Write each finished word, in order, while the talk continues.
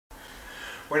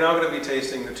We're now going to be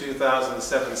tasting the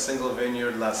 2007 single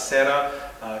vineyard La Serra.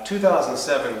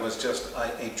 2007 was just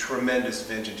a tremendous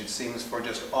vintage, it seems, for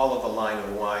just all of the line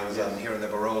of wines here in the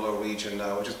Barolo region.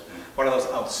 Just one of those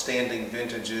outstanding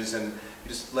vintages, and you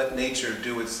just let nature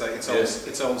do its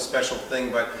own special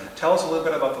thing. But tell us a little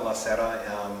bit about the La Serra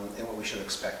and what we should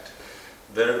expect.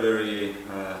 Very, very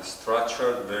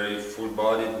structured, very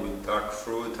full-bodied, with dark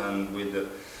fruit and with a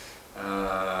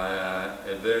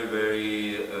very,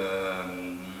 very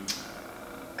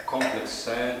complex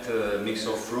scent, mix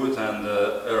of fruit and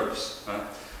herbs,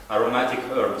 aromatic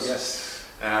herbs. Yes.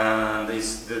 And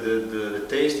the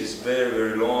taste is very,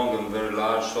 very long and very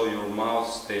large, so your mouth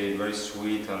stays very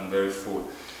sweet and very full.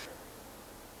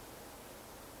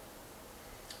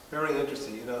 Very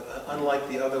interesting. You know, unlike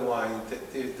the other wine,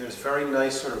 there's very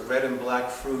nice sort of red and black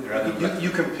fruit. You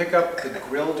can pick up the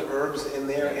grilled herbs in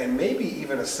there, and maybe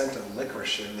even a scent of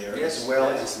licorice in there as well,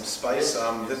 and some spice.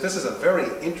 This is a very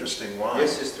interesting wine.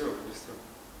 Yes, it's true. It's true.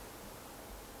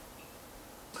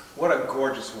 What a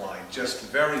gorgeous wine! Just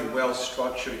very well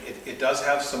structured. It does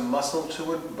have some muscle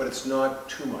to it, but it's not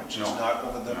too much. No. It's not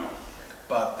over the. No.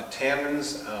 But the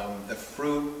tannins, the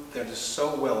fruit, they're just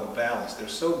so well balanced. They're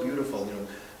so beautiful. You know.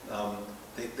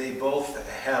 They both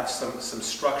have some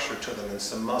structure to them and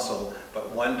some muscle, but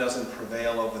one doesn't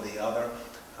prevail over the other.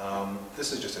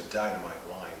 This is just a dynamite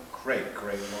wine. Great,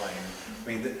 great wine. I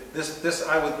mean, this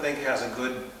I would think has a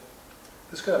good.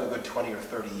 This could have a good 20 or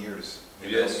 30 years.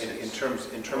 Yes. In terms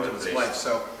of its life.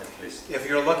 So, at least. If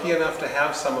you're lucky enough to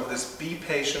have some of this, be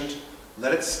patient.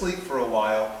 Let it sleep for a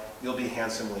while. You'll be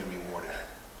handsomely rewarded.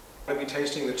 We're going to be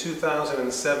tasting the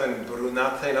 2007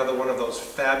 Brunate, another one of those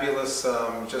fabulous,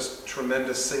 just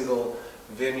tremendous single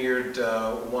vineyard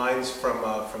wines from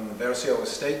the Voerzio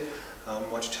estate. Why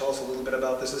don't you tell us a little bit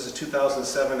about this? This is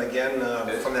 2007 again,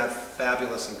 from that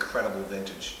fabulous, incredible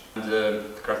vintage. The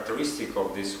characteristic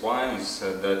of this wine is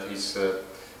that it's a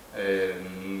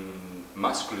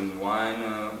masculine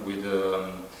wine with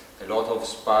a lot of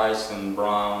spice and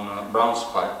brown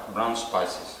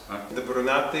spices. The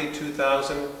Brunate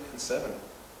 2007.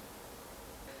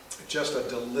 Just a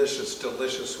delicious,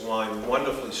 delicious wine,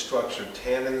 wonderfully structured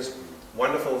tannins,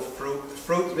 wonderful fruit. The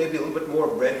fruit maybe a little bit more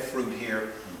red fruit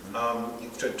here,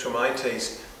 to my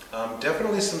taste.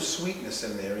 Definitely some sweetness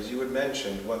in there, as you had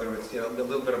mentioned, whether it's a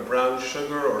little bit of brown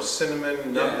sugar or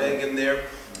cinnamon, nutmeg in there.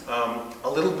 A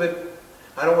little bit.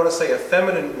 I don't want to say a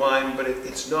feminine wine, but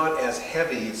it's not as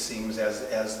heavy, it seems, as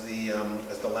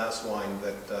the last wine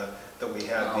that we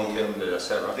had. The La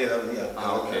Serra.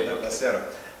 La Serra.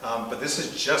 But this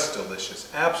is just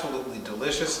delicious, absolutely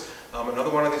delicious. Another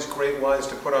one of these great wines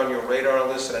to put on your radar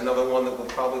list, and another one that will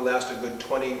probably last a good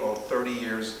 20 or 30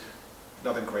 years.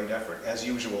 Another great effort, as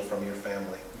usual, from your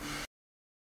family.